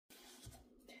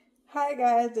Hi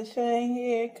guys, Deshaun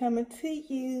here, coming to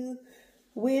you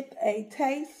with a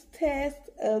taste test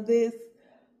of this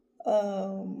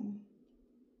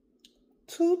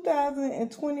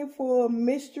 2024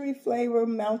 mystery flavor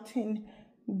Mountain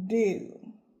Dew.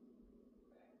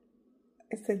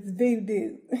 It says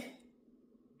voodoo.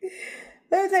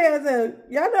 Let me tell y'all something.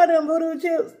 Y'all know them voodoo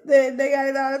chips that they got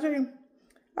at Dollar Tree?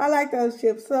 I like those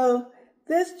chips. So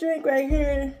this drink right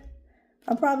here,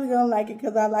 I'm probably gonna like it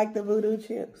because I like the voodoo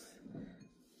chips.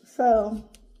 So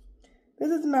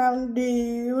this is Mountain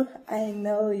Dew. I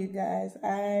know, you guys,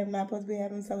 I'm not supposed to be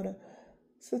having soda.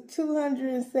 So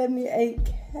 278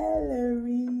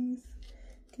 calories.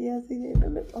 Can y'all see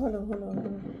that? Hold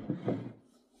on.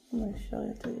 I'm gonna show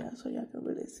it to y'all so y'all can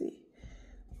really see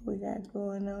what we got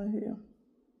going on here.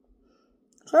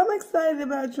 So I'm excited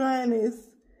about trying this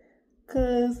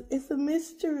because it's a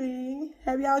mystery.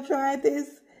 Have y'all tried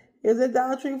this? It was at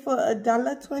Dollar Tree for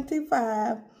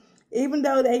 $1.25. Even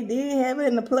though they did have it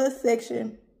in the plus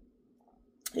section,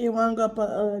 it won't go for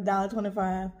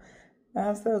 $1.25.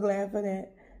 I'm so glad for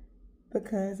that,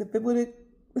 because if it would have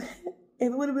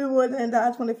been more than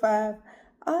 $1.25,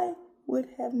 I would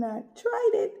have not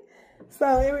tried it.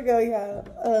 So here we go, y'all.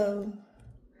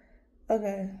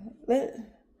 Okay,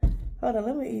 hold on.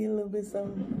 Let me eat a little bit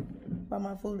something while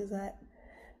my food is hot.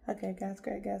 Okay, God's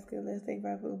great, God's good. Let's take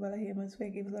our food while I hear my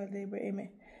sweat. Give us all day, but amen.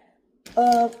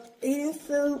 Eating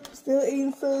soup, still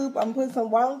eating soup. I'm putting some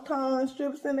wonton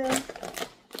strips in there.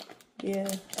 Yeah.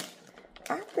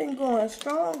 I've been going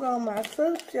strong on my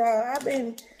soups, y'all. I've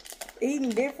been eating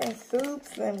different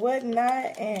soups and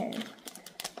whatnot, and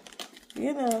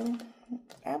you know,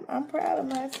 I'm proud of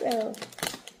myself,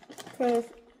 because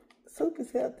soup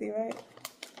is healthy, right?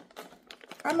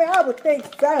 I mean, I would think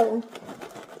so.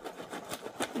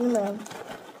 You know,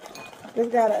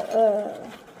 just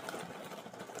gotta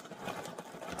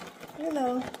you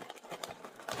know,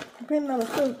 depending on the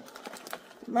soup,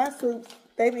 my soups,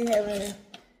 they be having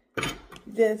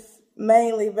just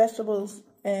mainly vegetables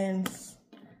and,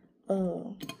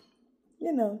 you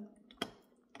know,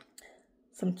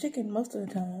 some chicken most of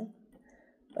the time.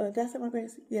 That's it, my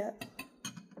grace? Yeah.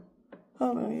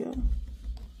 Hold on, y'all.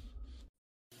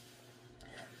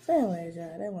 So anyways,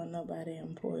 y'all, that wasn't nobody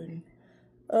important.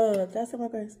 That's it, my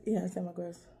grace? Yeah, that's it, my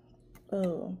grace.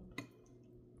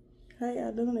 How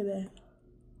y'all doing today?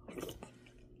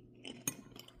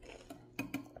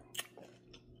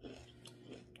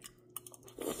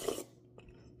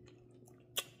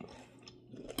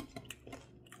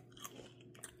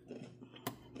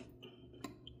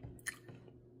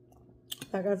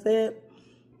 Like I said,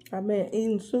 I've been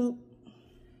eating soup,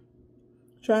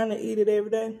 trying to eat it every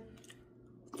day.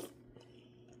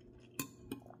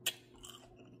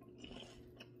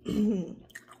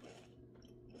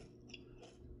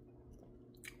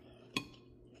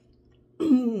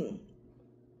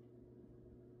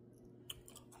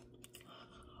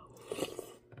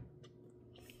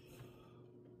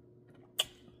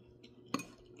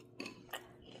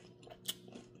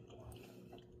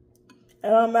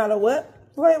 And no matter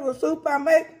what flavor soup I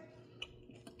make,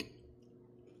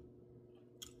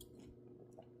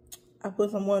 I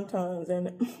put some wontons in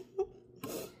it.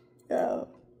 Yeah,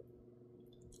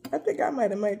 I think I might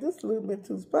have made this a little bit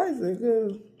too spicy,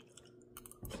 because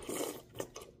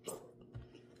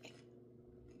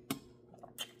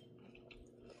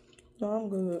no, I'm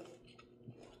good.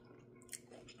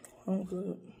 I'm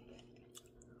good.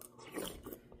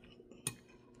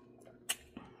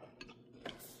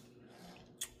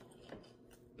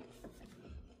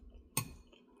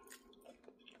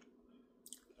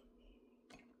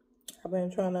 I've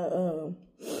been trying to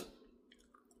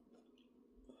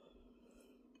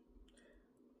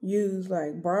use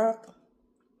like broth,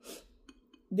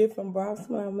 different broths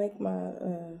when I make my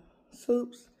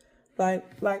soups.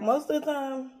 Like most of the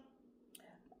time,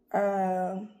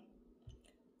 I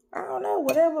don't know,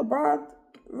 whatever broth.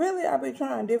 Really, I be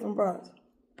trying different broths.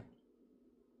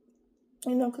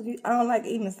 You know, because I don't like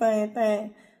eating the same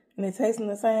thing and it tasting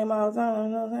the same all the time, you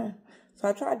know what I'm saying? So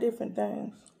I try different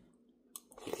things.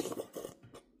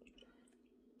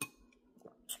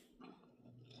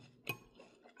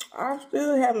 I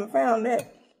still haven't found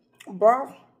that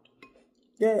broth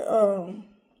that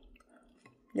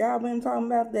y'all been talking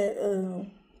about,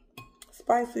 that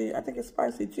spicy, I think it's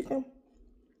spicy chicken.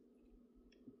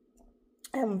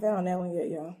 I haven't found that one yet,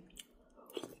 y'all.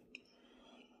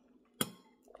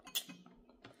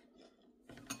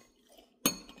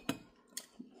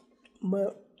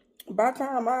 But by the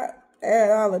time I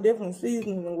add all the different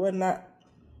seasonings and whatnot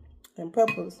and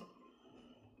peppers,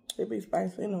 it be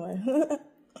spicy anyway.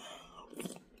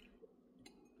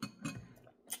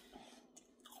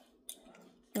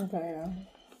 Okay, y'all.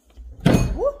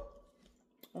 Woo!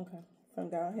 Okay, I'm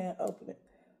down here and open it.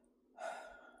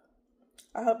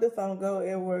 I hope this don't go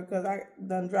everywhere because I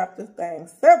done dropped this thing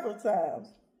several times.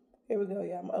 Here we go,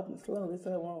 y'all. I'm gonna open it slowly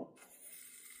so it won't.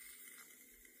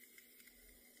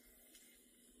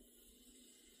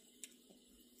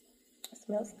 It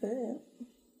smells good.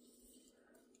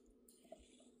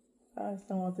 I just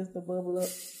don't want this to bubble up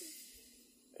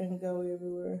and go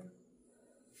everywhere.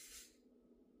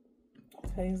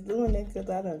 Okay, he's doing it because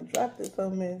I done dropped it so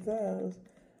many times.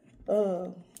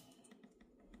 Okay,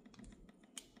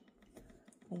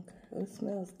 it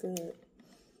smells good.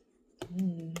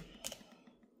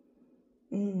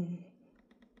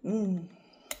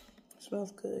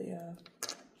 Smells good, y'all.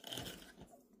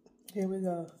 Here we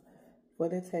go.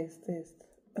 What it tastes test.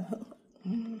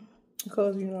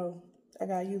 Because, you know, I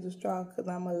gotta use a straw because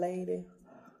I'm a lady.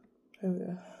 Here we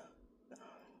go.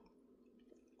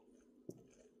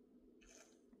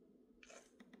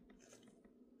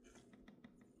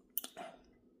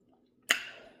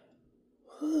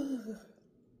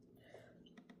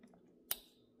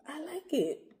 I like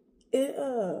it.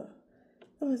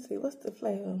 Let me see, what's the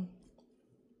flavor?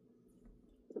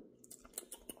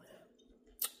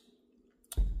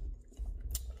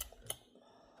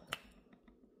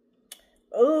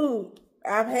 Ooh,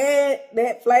 I've had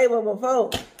that flavor before.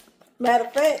 Matter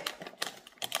of fact,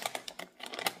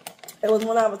 it was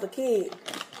when I was a kid.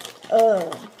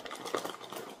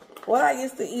 What I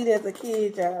used to eat as a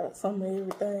kid, y'all, some of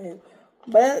everything.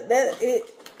 But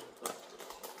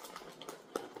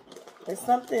it's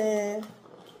something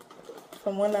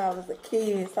from when I was a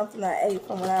kid, something I ate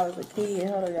from when I was a kid.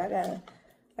 Hold on,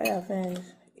 I gotta finish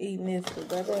eating this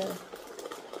because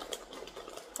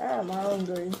I'm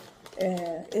hungry.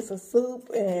 And it's a soup,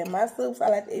 and my soups, I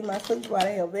like to eat my soups while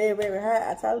they are very, very hot.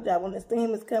 I told y'all when the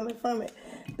steam is coming from it,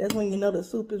 that's when you know the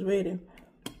soup is ready.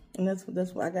 And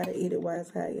that's why I gotta eat it while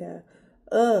it's hot, y'all.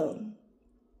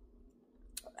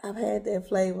 I've had that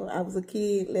flavor. I was a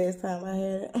kid last time I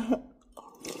had it.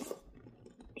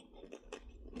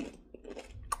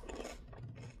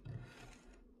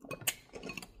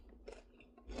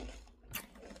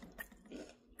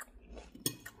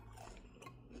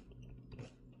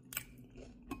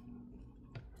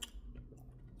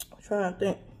 Trying to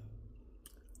think.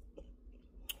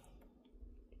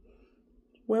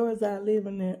 Where was I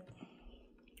living at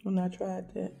when I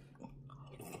tried that?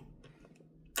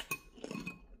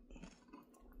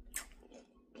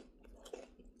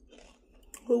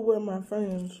 Who were my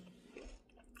friends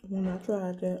when I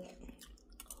tried that?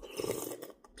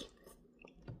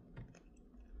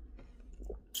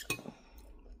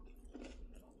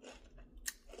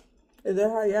 Is that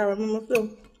how y'all remember stuff?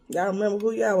 Y'all remember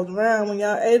who y'all was around when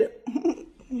y'all ate it?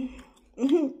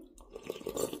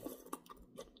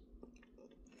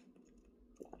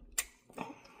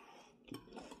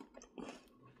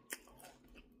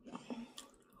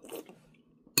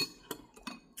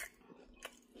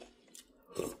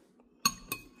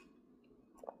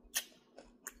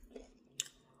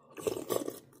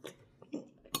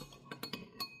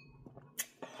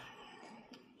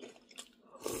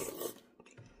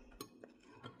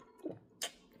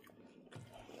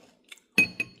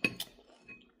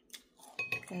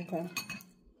 Okay.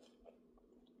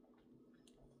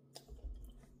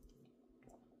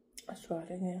 Let's try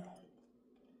it again.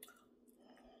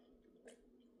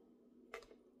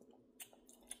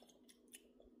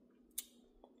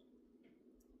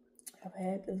 I've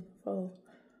had this before.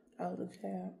 I was a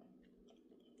child.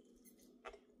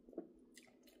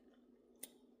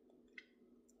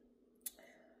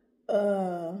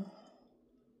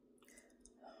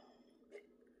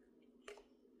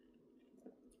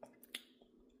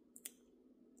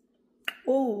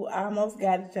 Ooh, I almost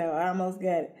got it, y'all. I almost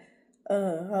got it.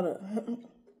 Hold up.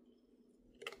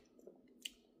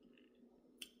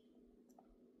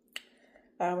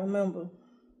 I remember.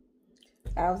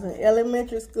 I was in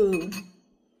elementary school.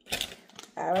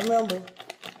 I remember.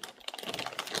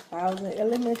 I was in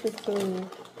elementary school.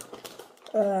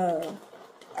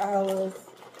 I was.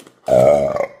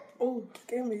 Ooh,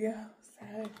 excuse me, y'all.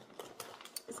 Sorry.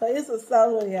 So it's a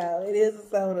soda, y'all. It is a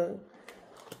soda.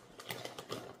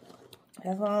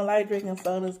 That's why I don't like drinking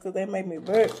sodas because they make me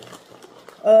burp.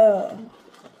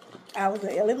 I was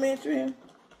in elementary.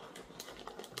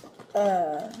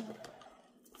 Trying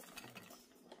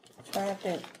to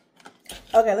think.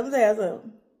 Okay, let me tell you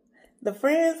something. The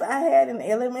friends I had in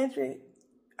elementary,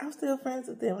 I'm still friends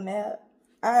with them now.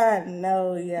 I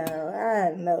know, y'all.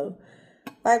 I know.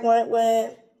 Like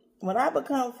when I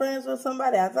become friends with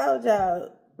somebody, I told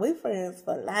y'all, we friends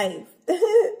for life.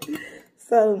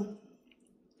 So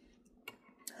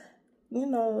You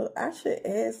know, I should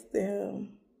ask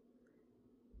them.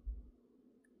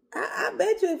 I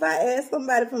bet you if I ask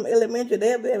somebody from elementary,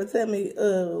 they'll be able to tell me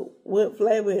what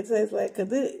flavor it tastes like.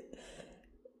 Because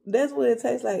that's what it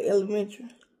tastes like, elementary.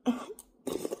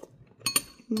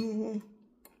 Mm-hmm.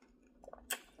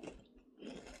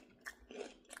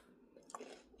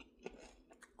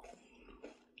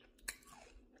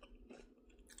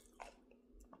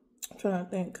 I'm trying to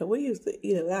think, because we used to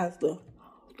eat a lot of stuff.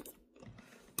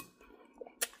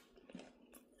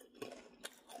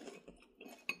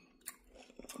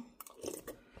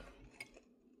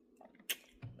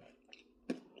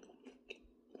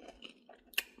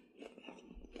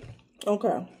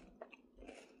 Okay.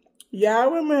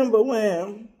 Y'all remember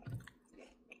when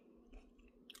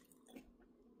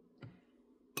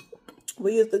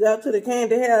we used to go to the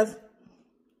candy house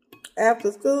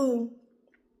after school?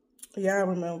 Y'all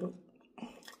remember.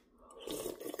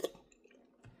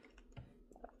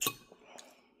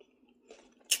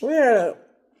 We had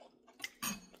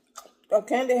a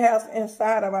candy house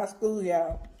inside of our school,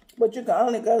 y'all. But you can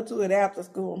only go to it after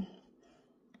school.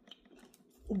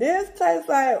 This tastes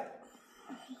like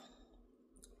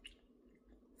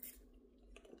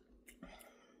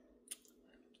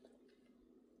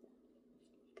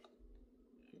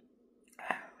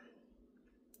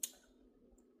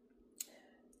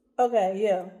okay,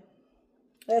 yeah.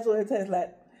 That's what it tastes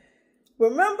like.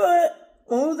 Remember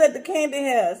when we was at the candy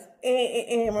house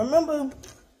and remember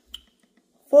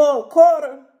for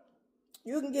 $0.25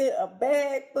 you can get a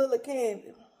bag full of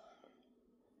candy.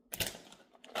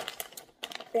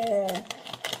 And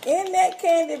in that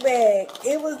candy bag,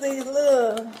 it was these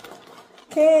little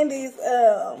candies.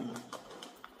 I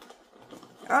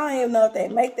don't even know if they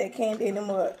make that candy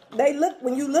anymore. They look,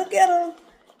 when you look at them,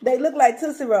 they look like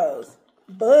Tootsie Rolls,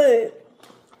 but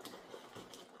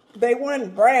they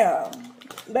weren't brown.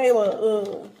 They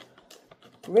were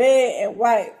red and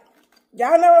white.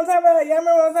 Y'all know what I'm talking about? Y'all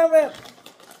remember what I'm talking about?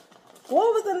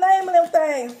 What was the name of them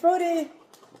things? Fruit.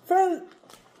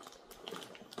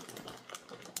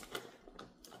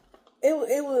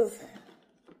 It was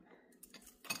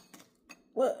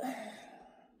what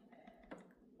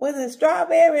was it?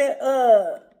 Strawberry.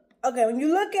 Okay, when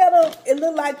you look at them, it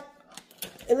looked like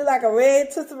a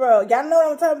red Tootsie Roll. Y'all know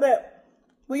what I'm talking about?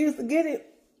 We used to get it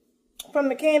from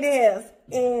the candy house,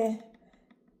 and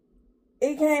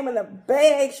it came in a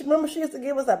bag. Remember, she used to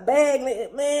give us a bag,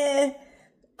 man.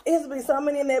 It used to be so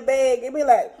many in that bag. It'd be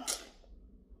like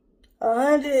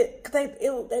 100. Cause they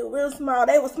were real small.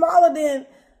 They were smaller than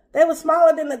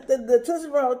the Tootsie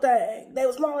Roll thing. They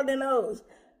were smaller than those.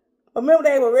 But remember,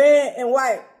 they were red and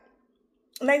white.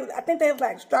 And I think they was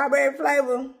like strawberry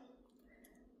flavor.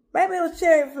 Maybe it was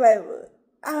cherry flavor.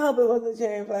 I hope it wasn't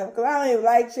cherry flavor, because I don't even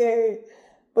like cherry.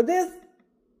 But this,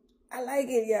 I like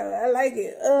it, y'all. I like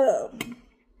it.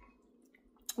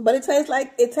 But it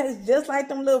tastes just like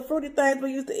them little fruity things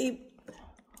we used to eat.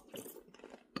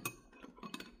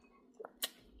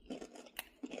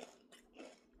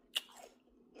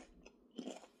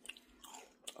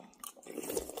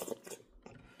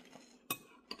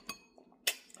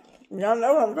 Y'all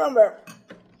know what I'm talking about.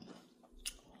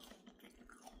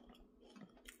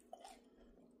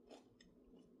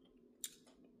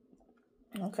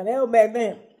 Okay, that was back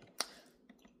then.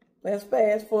 Let's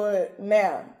fast forward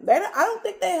now. I don't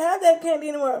think they have that candy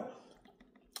anymore.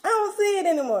 I don't see it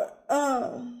anymore.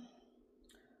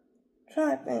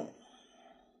 Trying to think.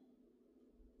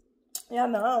 Y'all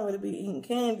know I don't really be eating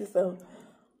candy, so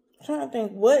I'm trying to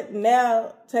think what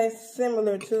now tastes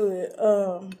similar to it.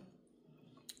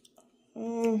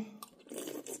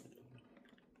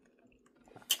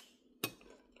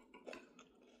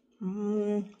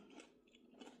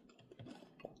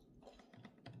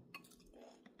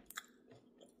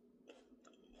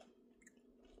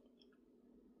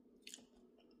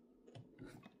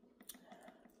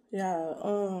 Yeah,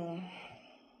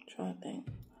 trying to think.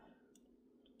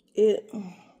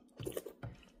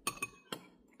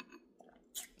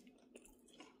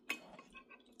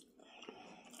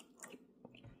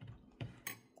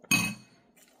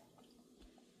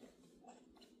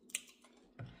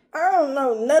 I don't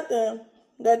know nothing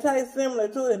that tastes similar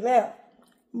to it now,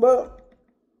 but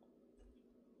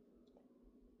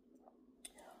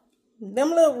them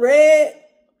little red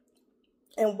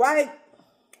and white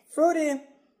fruity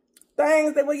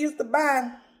things that we used to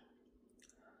buy,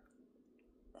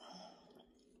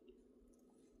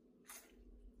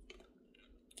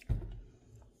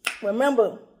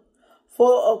 remember,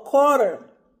 for $0.25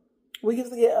 we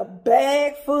used to get a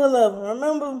bag full of them.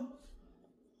 Remember?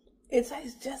 It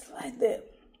tastes just like that.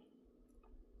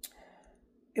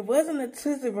 It wasn't a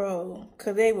Tootsie Roll,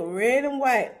 because they were red and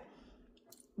white.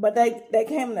 But they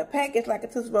came in a package like a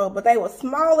Tootsie Roll, but they were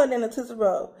smaller than a Tootsie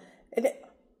Roll. And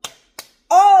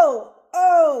oh,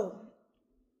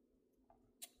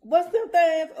 what's them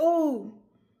things? Ooh,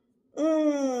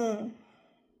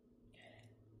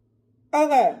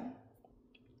 okay,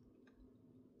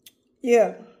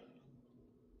 yeah.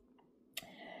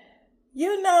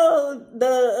 You know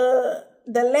the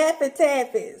Laffy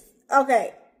Taffies.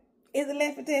 Okay, is it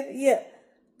Laffy Taffy? Yeah,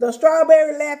 the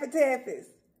strawberry Laffy Taffies.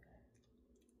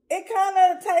 It kind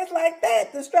of tastes like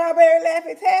that. The strawberry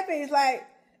Laffy Taffy is like,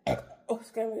 oh,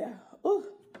 scare me out. Ooh.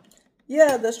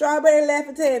 Yeah, the strawberry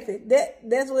Laffy Taffy.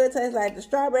 That's what it tastes like, the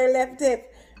strawberry Laffy Taffy.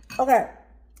 Okay.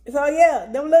 So, yeah,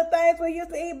 them little things we used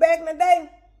to eat back in the day,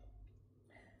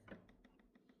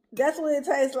 that's what it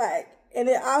tastes like. And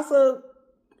it also,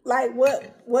 like,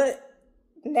 what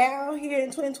now, here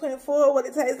in 2024, what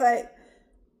it tastes like,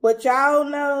 what y'all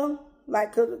know,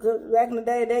 like, cause back in the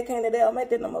day, they don't make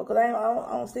that no more, cause I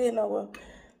don't see it nowhere.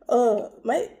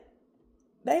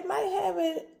 They might have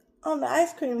it on the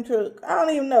ice cream truck. I don't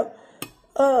even know.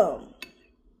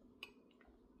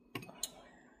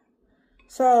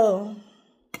 So,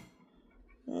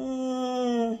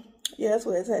 yeah, that's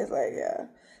what it tastes like, yeah.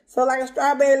 So, like a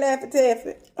strawberry Laffy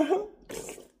Taffy.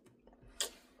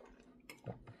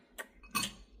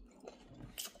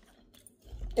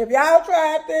 If y'all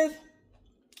tried this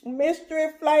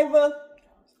mystery flavor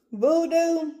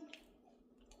voodoo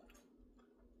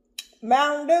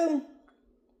Mountain Dew,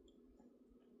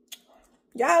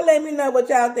 y'all let me know what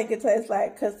y'all think it tastes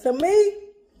like. Because to me,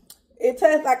 it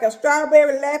tastes like a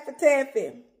strawberry Laffy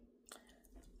Taffy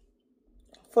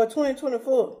for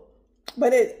 2024.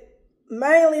 But it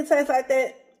mainly tastes like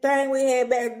that thing we had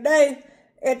back in the day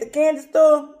at the candy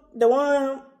store. The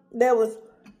one that was,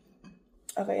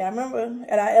 okay, I remember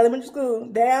at our elementary school,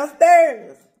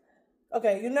 downstairs.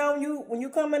 Okay, you know when you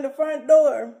come in the front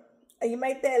door and you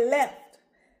make that left.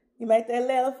 You make that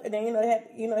left, and then they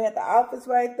had the office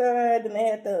right there. Then they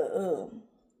had the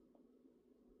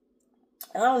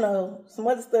I don't know, some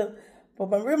other stuff. But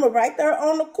remember, right there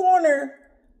on the corner,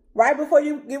 right before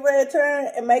you get ready to turn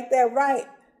and make that right,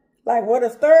 like where the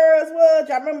stairs was.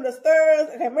 Y'all remember the stairs?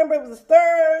 Okay, remember it was the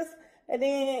stairs, and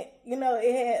then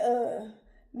it had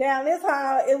down this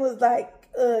hall. It was like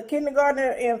kindergarten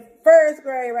and first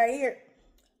grade right here.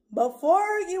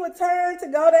 Before you would turn to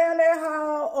go down that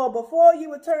hall, or before you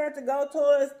would turn to go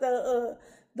towards the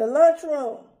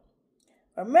lunchroom,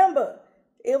 remember,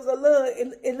 it was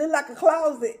it looked like a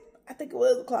closet. I think it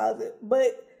was a closet.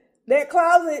 But that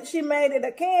closet, she made it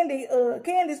a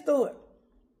candy store.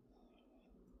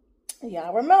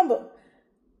 Y'all remember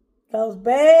those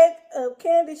bags of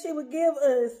candy she would give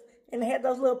us, and they had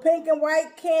those little pink and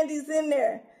white candies in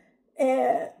there.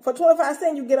 And for 25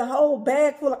 cents, you get a whole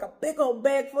bag full, like a big old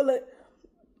bag full of,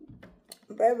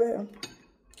 baby.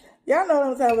 Y'all know what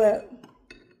I'm talking about.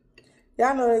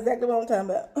 Y'all know exactly what I'm talking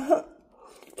about.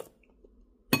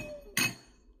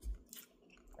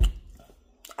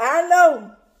 I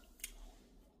know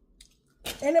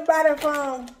anybody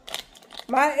from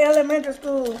my elementary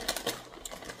school,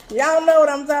 y'all know what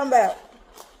I'm talking about.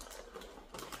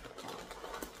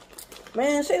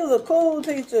 Man, she was a cool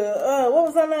teacher. What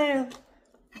was her name?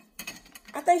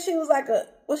 I think she was like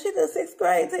was she the 6th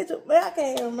grade teacher? Man, I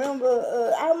can't even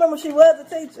remember. I remember she was a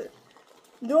teacher.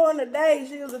 During the day,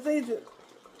 she was a teacher.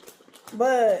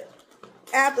 But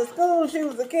after school, she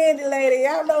was a candy lady.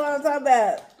 Y'all know what I'm talking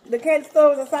about. The candy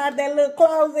store was inside that little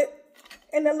closet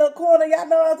in the little corner. Y'all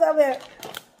know what I'm talking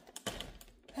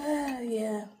about.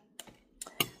 Yeah.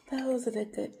 Those are the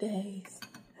good days.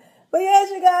 But yes,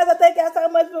 you guys, I thank y'all so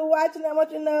much for watching. I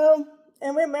want you to know,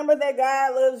 and remember that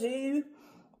God loves you.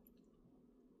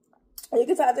 You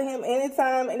can talk to him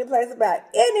anytime, any place about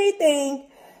anything.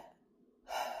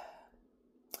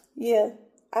 Yeah,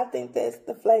 I think that's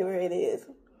the flavor it is.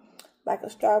 Like a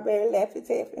strawberry Laffy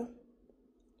Taffy.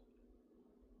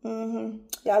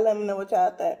 Y'all let me know what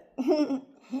y'all think.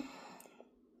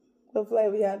 What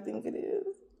flavor y'all think it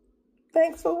is.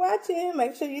 Thanks for watching.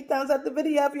 Make sure you thumbs up the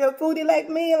video if you're a foodie like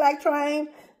me and like trying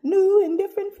new and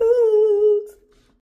different foods.